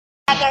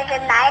as the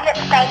United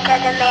States of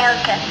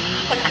America,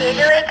 and to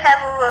the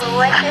republic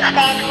which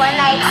stands one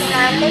nation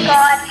under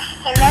God,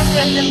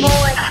 indivisible,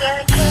 with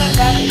liberty and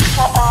justice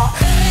for all.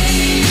 I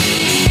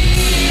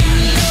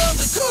love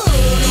the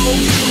good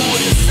old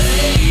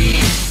USA.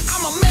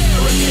 I'm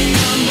American,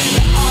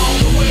 baby, all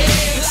the way.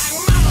 Like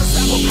mama's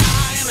apple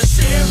pie and a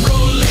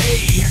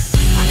Chevrolet.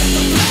 I got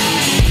the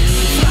flag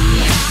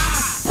flying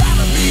high, proud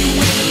to be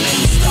winning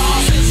them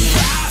stars and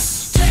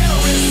stripes.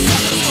 Terrorist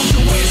suckers, don't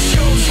you waste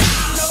your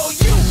time. No,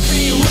 you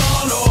can't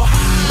run or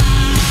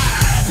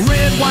hide.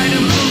 Red, white,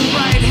 and blue,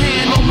 right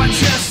hand on my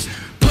chest.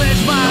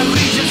 Pledge my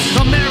allegiance,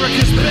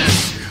 America's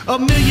best.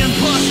 1 million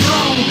plus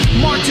strong,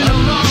 marching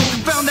along.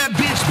 Found that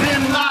bitch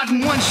Bin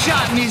Laden, one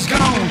shot and he's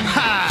gone.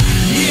 Ha,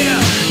 yeah,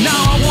 now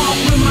I walk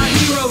with my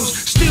heroes.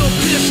 Still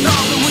pissed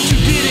off at what you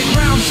did at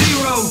ground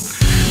zero.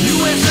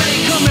 USA,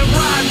 come and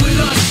ride with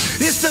us.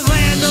 It's the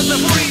land of the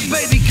free,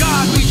 baby,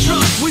 God we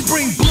trust. We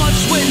bring blood,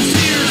 sweat, and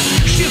tears.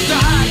 Shift to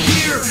high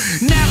gear.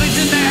 Nallies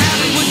in the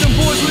alley with them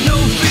boys with no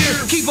fear.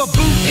 Keep a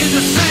boot in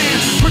the sand,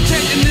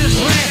 protecting this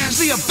land.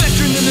 See a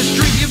veteran in the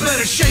street, you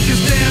better shake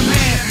his damn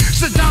hand.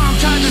 Saddam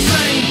tried the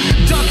same,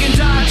 duck and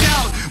dodge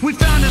out. We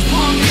found his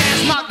punk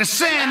ass, knocked the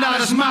sand out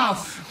his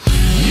mouth.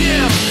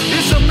 Yeah,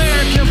 it's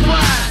American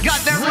pride. Got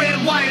that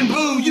red, white, and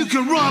blue. You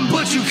can run,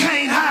 but you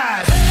can't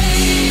hide. I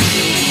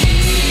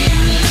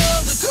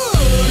love the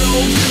good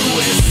old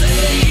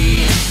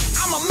USA.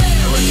 I'm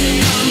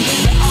American,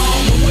 baby, all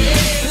the way.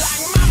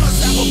 Like mama's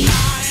apple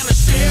pie and a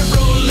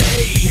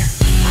Chevrolet.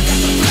 I got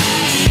the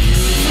flag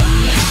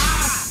flying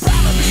high,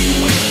 proud to be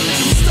winning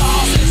them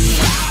stars and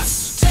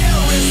stripes.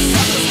 Terrorist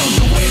suckers, don't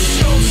you waste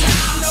your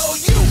time. No,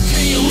 you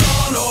can't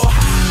run or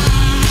hide.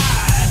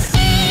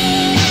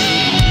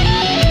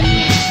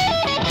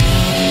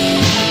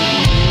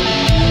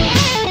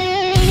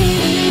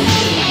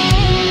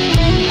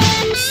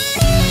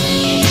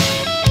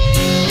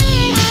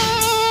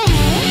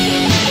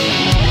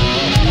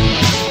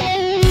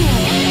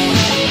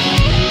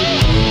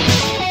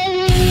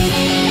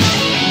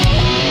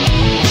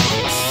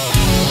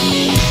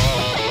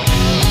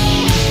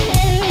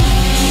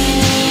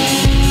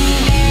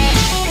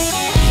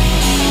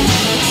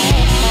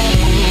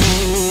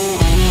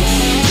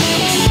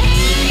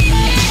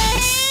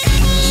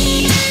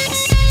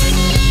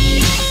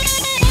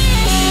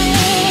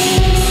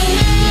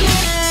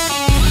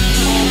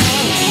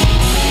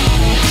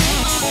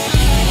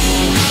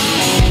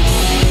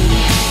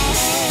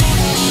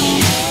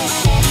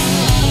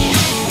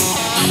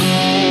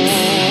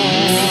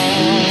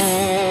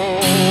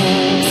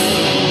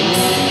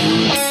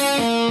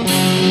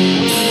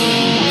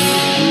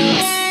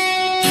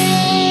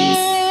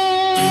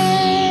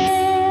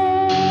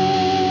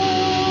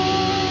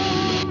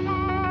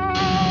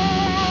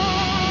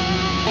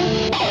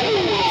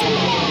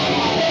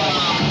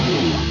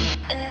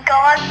 In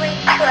God we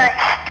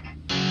trust.